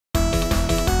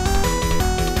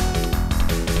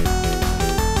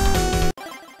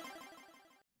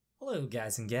Hello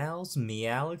guys and gals, me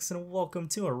Alex, and welcome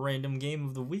to a random game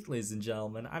of the week, ladies and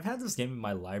gentlemen. I've had this game in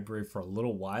my library for a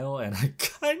little while, and I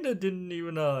kinda didn't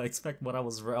even expect what I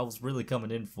was really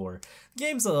coming in for. The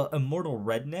game's Immortal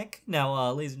Redneck.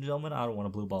 Now, ladies and gentlemen, I don't want to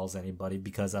blue balls anybody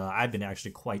because I've been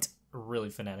actually quite really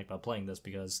fanatic about playing this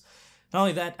because not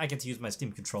only that, I get to use my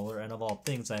Steam controller, and of all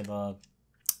things, I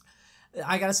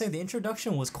gotta say the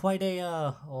introduction was quite a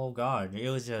oh god, it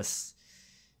was just.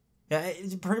 Yeah,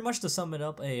 pretty much to sum it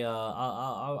up, a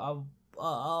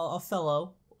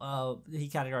fellow, he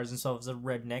categorizes himself as a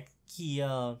redneck. He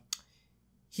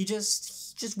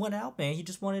just went out, man. He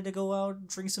just wanted to go out,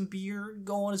 drink some beer,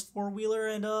 go on his four-wheeler,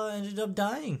 and ended up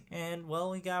dying. And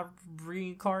well, he got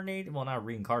reincarnated. Well, not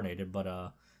reincarnated,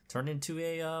 but turned into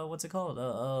a what's it called?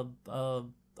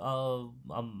 God,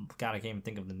 I can't even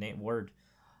think of the word.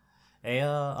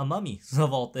 A mummy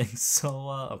of all things. So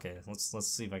okay, let's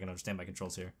see if I can understand my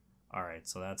controls here. Alright,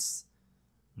 so that's...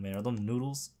 Man, are them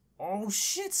noodles? Oh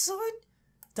shit, son!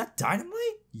 That dynamite?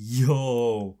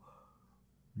 Yo!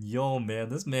 Yo, man,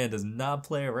 this man does not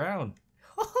play around.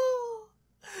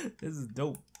 This is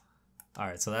dope.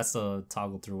 Alright, so that's the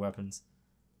toggle through weapons.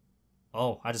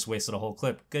 Oh, I just wasted a whole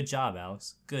clip. Good job,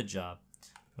 Alex. Good job.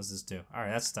 What's this do?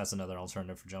 Alright, that's another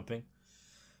alternative for jumping.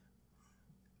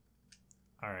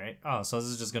 Alright. Oh, so this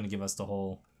is just going to give us the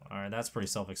whole... Alright, that's pretty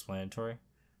self-explanatory.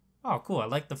 Oh, cool. I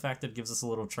like the fact that it gives us a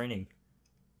little training.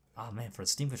 Oh, man, for a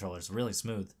Steam controller, it's really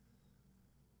smooth.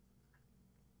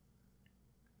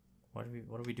 What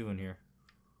are we doing here?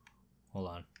 Hold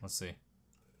on. Let's see.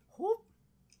 Whoop.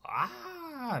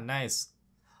 Ah, nice.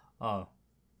 Oh.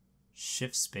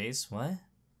 Shift space? What?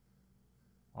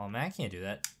 Oh, man, I can't do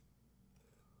that.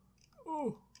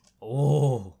 Oh.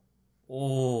 Oh.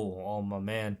 Oh. Oh, my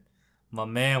man. My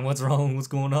man, what's wrong? What's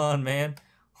going on, man?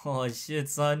 Oh, shit,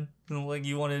 son. Like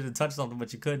you wanted to touch something,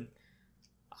 but you couldn't.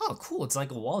 Oh, cool. It's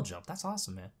like a wall jump. That's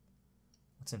awesome, man.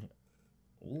 What's in here?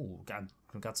 Ooh,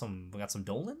 we got some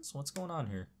dolans? What's going on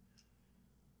here?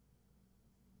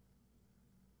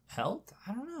 Health?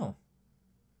 I don't know.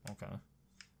 Okay. I'm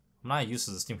not used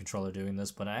to the Steam controller doing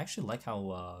this, but I actually like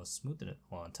how smooth it is.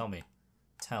 Hold on, tell me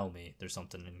there's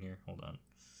something in here. Hold on.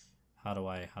 How do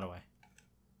I?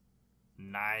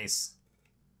 Nice.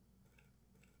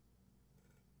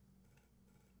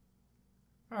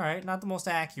 Alright, not the most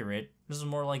accurate. This is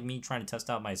more like me trying to test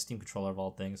out my Steam controller of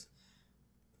all things.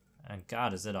 And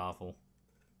god, is it awful.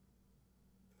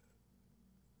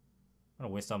 I'm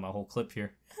gonna waste out my whole clip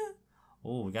here.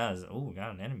 Oh, we got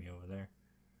an enemy over there.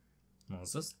 What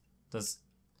is this?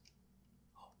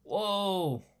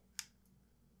 Whoa!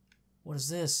 What is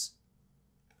this?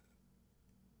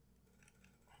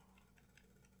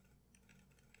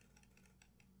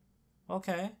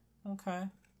 Okay.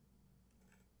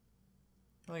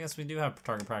 Well, I guess we do have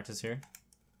target practice here.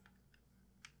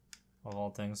 Of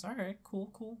all things. Alright,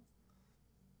 cool.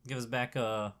 Give us back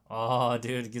oh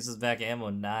dude, it gives us back ammo.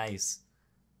 Nice.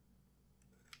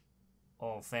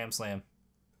 Oh, fam slam.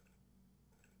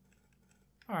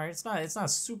 Alright, it's not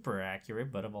super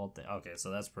accurate, but of all things. Okay, so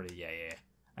that's pretty yeah.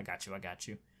 I got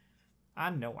you. I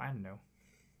know.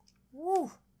 Woo!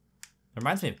 It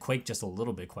reminds me of Quake just a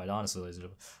little bit, quite honestly, ladies and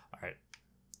gentlemen. Alright.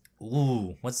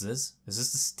 Ooh, what's this? Is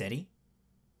this the steady?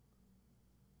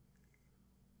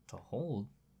 To hold?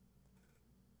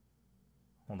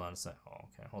 Hold on a sec. Oh,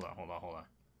 okay. Hold on.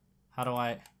 How do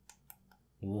I...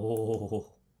 Whoa.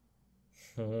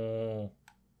 Oh.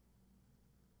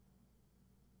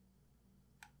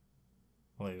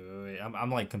 Wait. I'm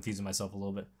like confusing myself a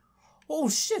little bit. Oh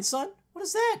shit, son. What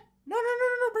is that? No.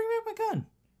 Bring back my gun.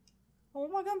 I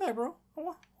want my gun back, bro.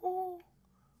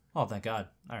 Oh, thank God.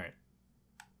 Alright.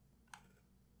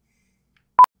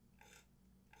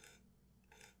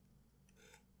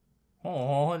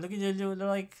 Oh, look at you, dude. They're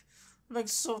like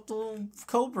so little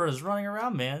cobras running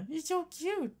around, man. You're so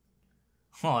cute.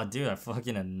 Oh, dude, I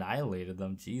fucking annihilated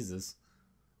them. Jesus.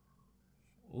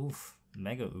 Oof.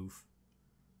 Mega oof.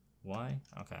 Why?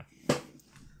 Okay.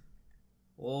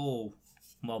 Oh,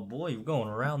 my boy, you're going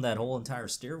around that whole entire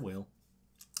stairwell.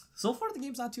 So far, the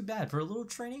game's not too bad. For a little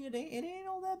training, it ain't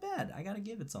all that bad. I gotta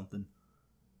give it something.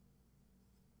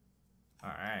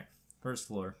 Alright. First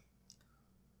floor.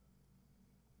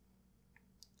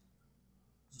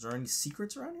 Is there any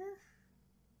secrets around here?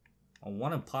 I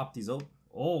want to pop these open.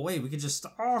 Oh, wait, we can just...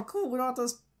 Oh, cool, we don't have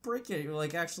to break it.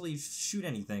 Like, actually shoot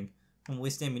anything. And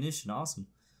waste ammunition. Awesome.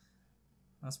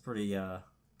 That's pretty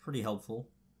helpful.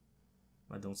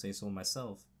 If I don't say so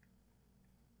myself.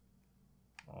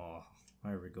 Oh,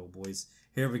 here we go, boys.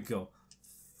 Here we go.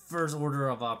 First order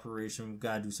of operation. We've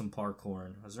got to do some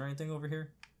parkouring. Is there anything over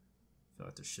here? I feel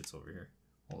like there's shit's over here.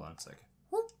 Hold on a second.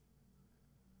 Whoop.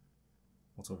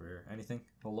 What's over here? Anything?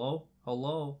 Hello?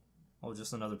 Hello? Oh,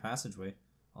 just another passageway.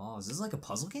 Oh, is this like a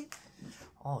puzzle game?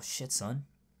 Oh, shit, son.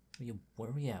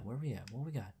 Where we at? Where we at? What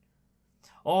we got?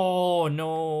 Oh,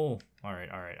 no.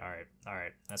 Alright.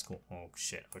 That's cool. Oh,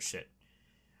 shit. Oh, shit.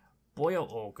 Boy,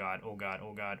 oh, God. Oh, God.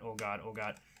 Oh, God. Oh, God. Oh,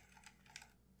 God.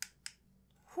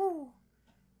 Whew.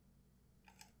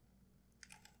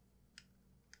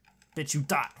 Bitch, you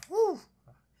thought. Whew.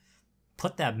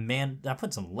 Put that man. I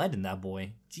put some lead in that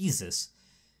boy. Jesus.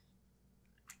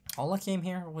 All I came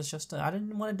here was just. I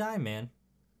didn't want to die, man.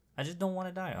 I just don't want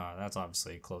to die. Oh, that's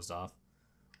obviously closed off.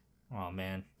 Oh,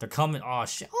 man. They're coming. Oh,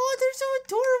 shit. Oh, they're so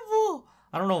adorable.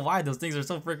 I don't know why those things are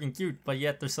so freaking cute, but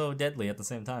yet they're so deadly at the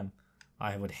same time.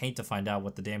 I would hate to find out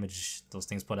what the damage those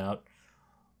things put out.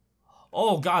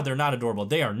 Oh, God, they're not adorable.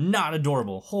 They are not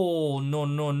adorable. Oh, no,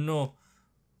 no, no.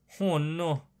 Oh,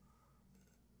 no.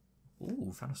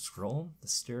 Ooh, found a scroll. The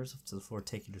stairs up to the floor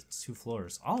take you to 2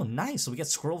 floors. Oh, nice. So we get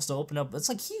scrolls to open up. It's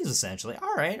like keys, essentially.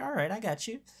 All right. I got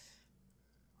you.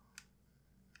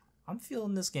 I'm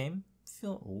feeling this game.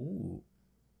 Ooh.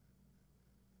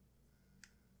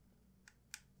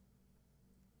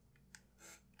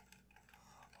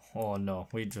 Oh, no.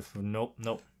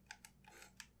 Nope.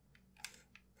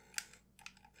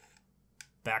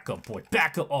 Back up, boy.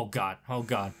 Back up. Oh, God.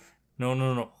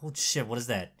 No. Oh, shit. What is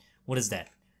that?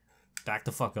 Back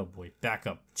the fuck up, boy. Back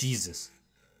up. Jesus.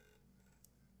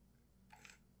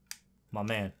 My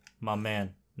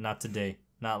man. Not today.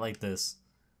 Not like this.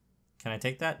 Can I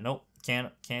take that? Nope.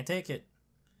 Can't take it.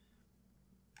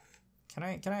 Can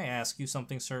I ask you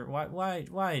something, sir?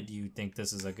 Why do you think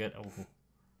this is a good... Oh.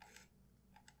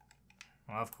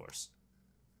 Well, of course.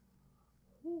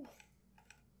 Ooh.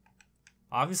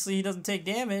 Obviously, he doesn't take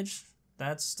damage.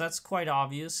 That's quite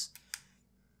obvious.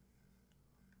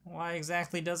 Why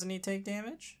exactly doesn't he take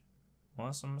damage?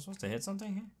 Well, am I supposed to hit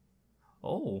something here?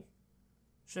 Oh.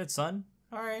 Shit, son.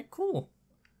 Alright, cool.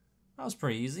 That was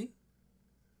pretty easy.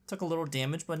 Took a little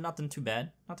damage, but nothing too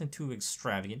bad. Nothing too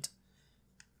extravagant.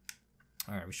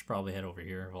 Alright, we should probably head over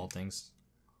here, of all things.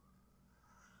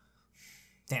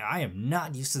 Damn, I am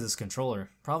not used to this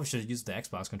controller. Probably should have used the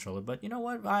Xbox controller, but you know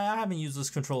what? I haven't used this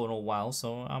controller in a while,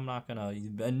 so I'm not gonna...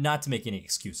 Not to make any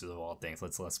excuses of all things.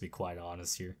 Let's be quite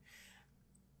honest here.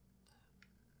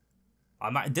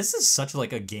 This is such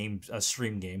like a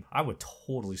stream game. I would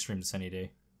totally stream this any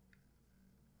day.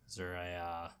 Is there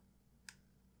a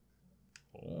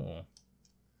Oh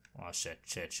shit.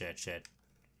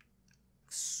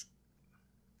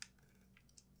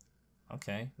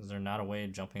 Okay, is there not a way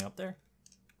of jumping up there?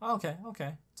 Oh,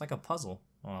 okay. It's like a puzzle.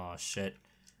 Oh shit.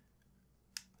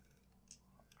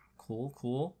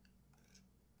 Cool.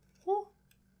 Woo.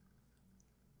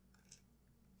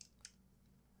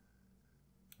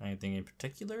 Anything in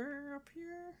particular up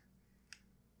here?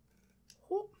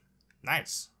 Whoop.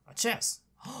 Nice. A chest.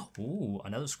 Ooh,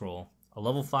 another scroll. A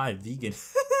level 5 vegan.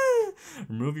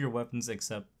 Remove your weapons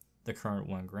except the current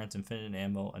one. Grant infinite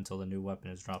ammo until the new weapon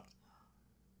is dropped.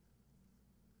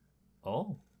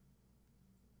 Oh.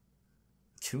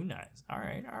 2 knives.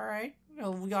 Alright. You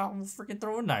know, we got freaking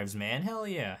throwing knives, man. Hell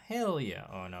yeah.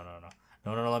 Oh, no.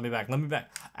 No, let me back.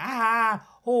 Ah!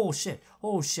 Oh, shit.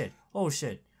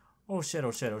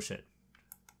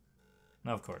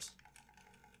 Now, of course.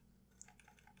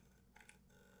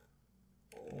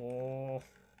 Oh.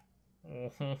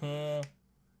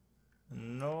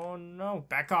 No.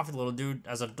 Back off, little dude.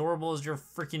 As adorable as your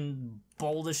freaking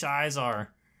boldish eyes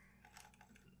are.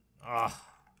 I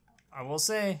will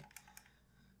say.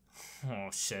 Oh,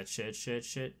 shit.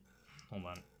 Hold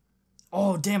on.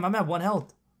 Oh, damn, I'm at 1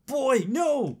 health. Boy,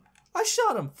 no! I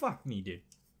shot him. Fuck me, dude.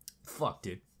 Fuck,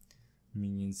 dude.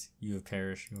 Minions, you have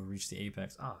perished. You have reached the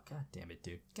apex. Oh, god damn it,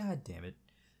 dude. God damn it.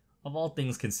 Of all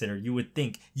things considered, you would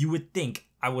think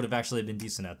I would have actually been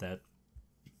decent at that.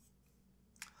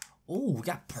 Oh, we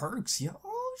got perks, yo.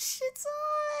 Oh, shit,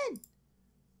 son.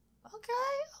 Okay.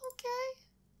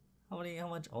 How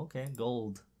much? Okay,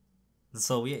 gold.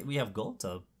 So we have gold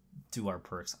to do our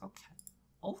perks.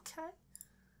 Okay.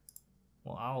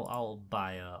 Well, I'll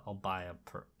buy a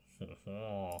perk.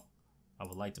 I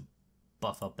would like to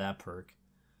buff up that perk.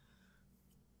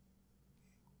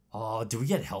 Oh, do we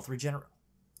get health regeneration?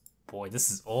 Boy,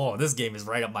 this game is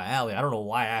right up my alley. I don't know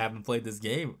why I haven't played this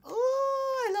game.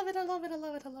 Oh, I love it.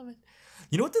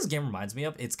 You know what this game reminds me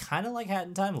of? It's kind of like Hat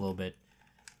in Time a little bit.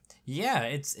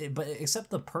 Yeah, but except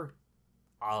the perk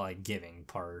I like giving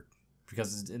part,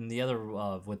 because in the other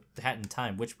with Hat in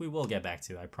Time, which we will get back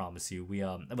to, I promise you. We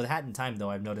with Hat in Time though,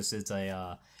 I've noticed it's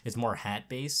more hat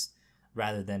based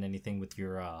rather than anything with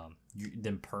your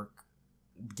than perk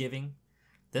giving.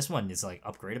 This one is like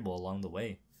upgradable along the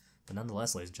way. But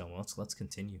nonetheless, ladies and gentlemen, let's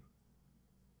continue.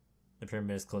 The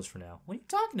pyramid is closed for now. What are you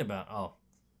talking about? Oh.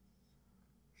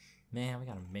 Man, we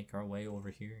gotta make our way over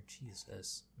here.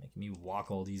 Jesus. Making me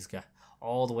walk all these guys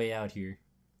all the way out here.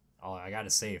 Oh, I gotta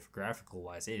say, graphical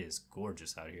wise, it is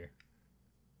gorgeous out here.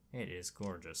 It is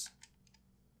gorgeous.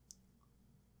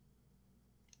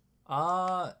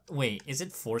 Wait, is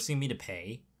it forcing me to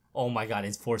pay? Oh my god,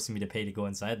 it's forcing me to pay to go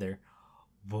inside there.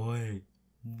 Boy,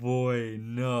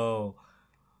 no.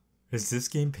 Is this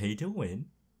game pay to win?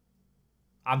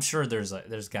 I'm sure there's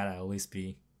gotta at least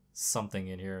be something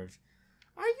in here.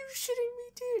 Are you shitting me,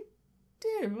 dude?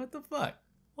 Dude, what the fuck?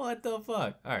 What the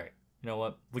fuck? Alright, you know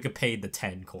what? We could pay the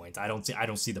 10 coins. I don't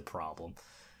see the problem.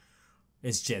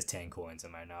 It's just 10 coins,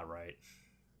 am I not right?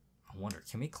 I wonder,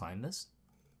 can we climb this?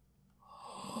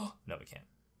 No, we can't.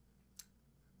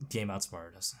 Game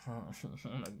outsmarted us.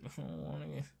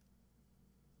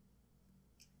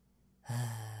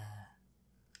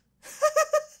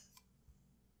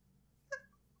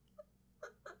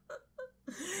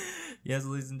 Yes,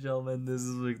 ladies and gentlemen, this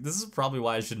is probably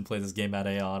why I shouldn't play this game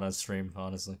on a stream,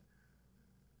 honestly.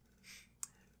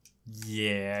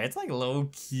 Yeah, it's like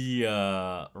low-key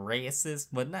racist,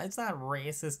 but it's not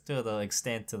racist to the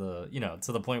extent to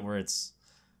the point where it's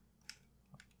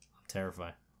I'm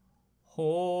terrified.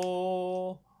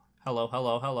 Oh,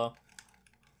 hello.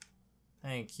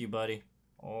 Thank you, buddy.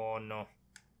 Oh no.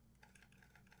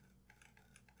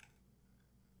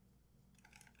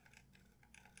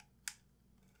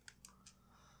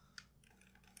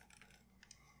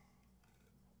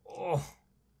 Oh,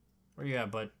 where you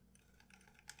at, bud?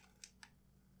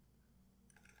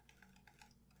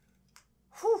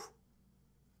 Whew.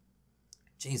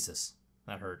 Jesus,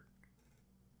 that hurt.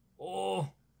 Oh.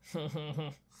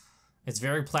 It's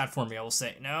very platformy, I will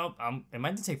say. Nope. Am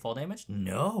I to take fall damage?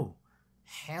 No.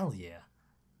 Hell yeah.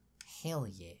 Hell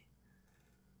yeah.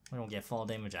 We don't get fall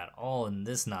damage at all in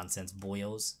this nonsense,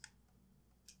 boyos.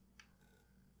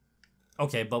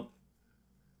 Okay, but...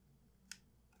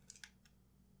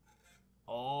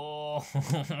 Oh.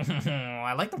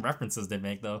 I like the references they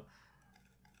make, though.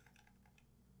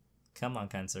 Come on,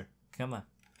 kind sir. Come on.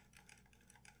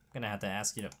 I'm gonna have to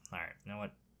ask you to... Alright, you know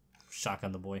what?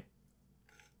 Shotgun the boy.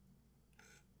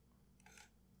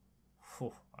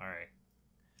 Whew, alright.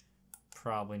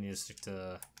 Probably need to stick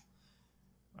to...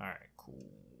 Alright, cool.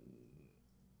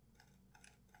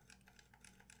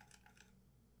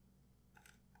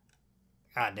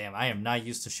 God damn, I am not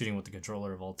used to shooting with the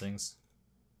controller of all things.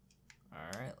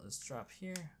 Alright, let's drop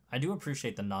here. I do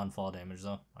appreciate the non-fall damage,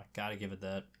 though. I gotta give it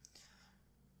that.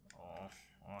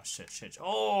 Oh, shit.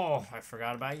 Oh, I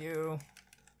forgot about you.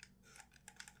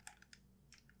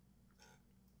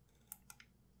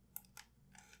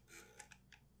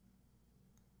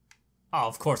 Oh,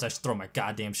 of course I should throw my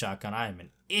goddamn shotgun. I am an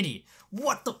idiot.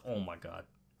 What the? Oh my god.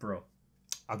 Bro.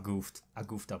 I goofed. I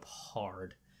goofed up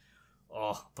hard.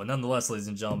 Oh, but nonetheless, ladies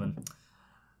and gentlemen.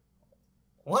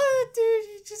 What, dude?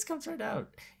 He just comes right out.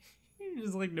 He's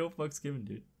just like, no fucks given,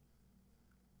 dude.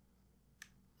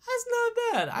 That's not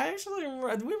bad. I actually,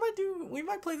 we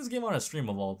might play this game on a stream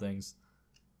of all things.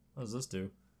 What does this do?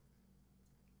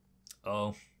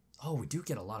 Oh, we do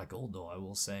get a lot of gold though, I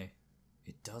will say.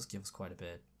 It does give us quite a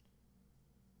bit.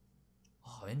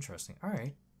 Oh, interesting.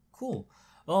 Alright, cool.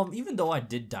 Even though I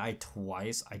did die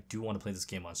twice, I do want to play this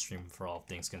game on stream for all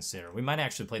things considered. We might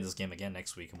actually play this game again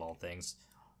next week of all things.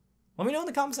 Let me know in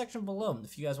the comment section below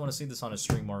if you guys want to see this on a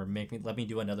stream or let me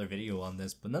do another video on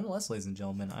this. But nonetheless, ladies and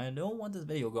gentlemen, I don't want this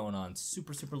video going on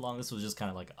super long. This was just kind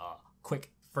of like a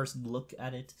quick first look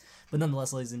at it. But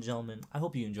nonetheless, ladies and gentlemen, I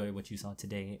hope you enjoyed what you saw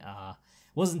today.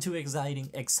 Wasn't too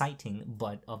exciting,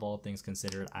 but of all things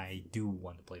considered, I do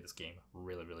want to play this game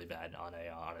really bad on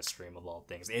a stream of all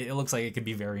things. It looks like it could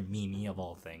be very memey of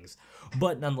all things.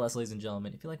 But nonetheless, ladies and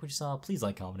gentlemen, if you like what you saw, please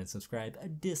like, comment, and subscribe.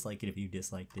 Dislike it if you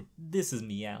disliked it. This is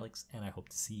me, Alex, and I hope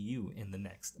to see you in the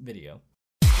next video.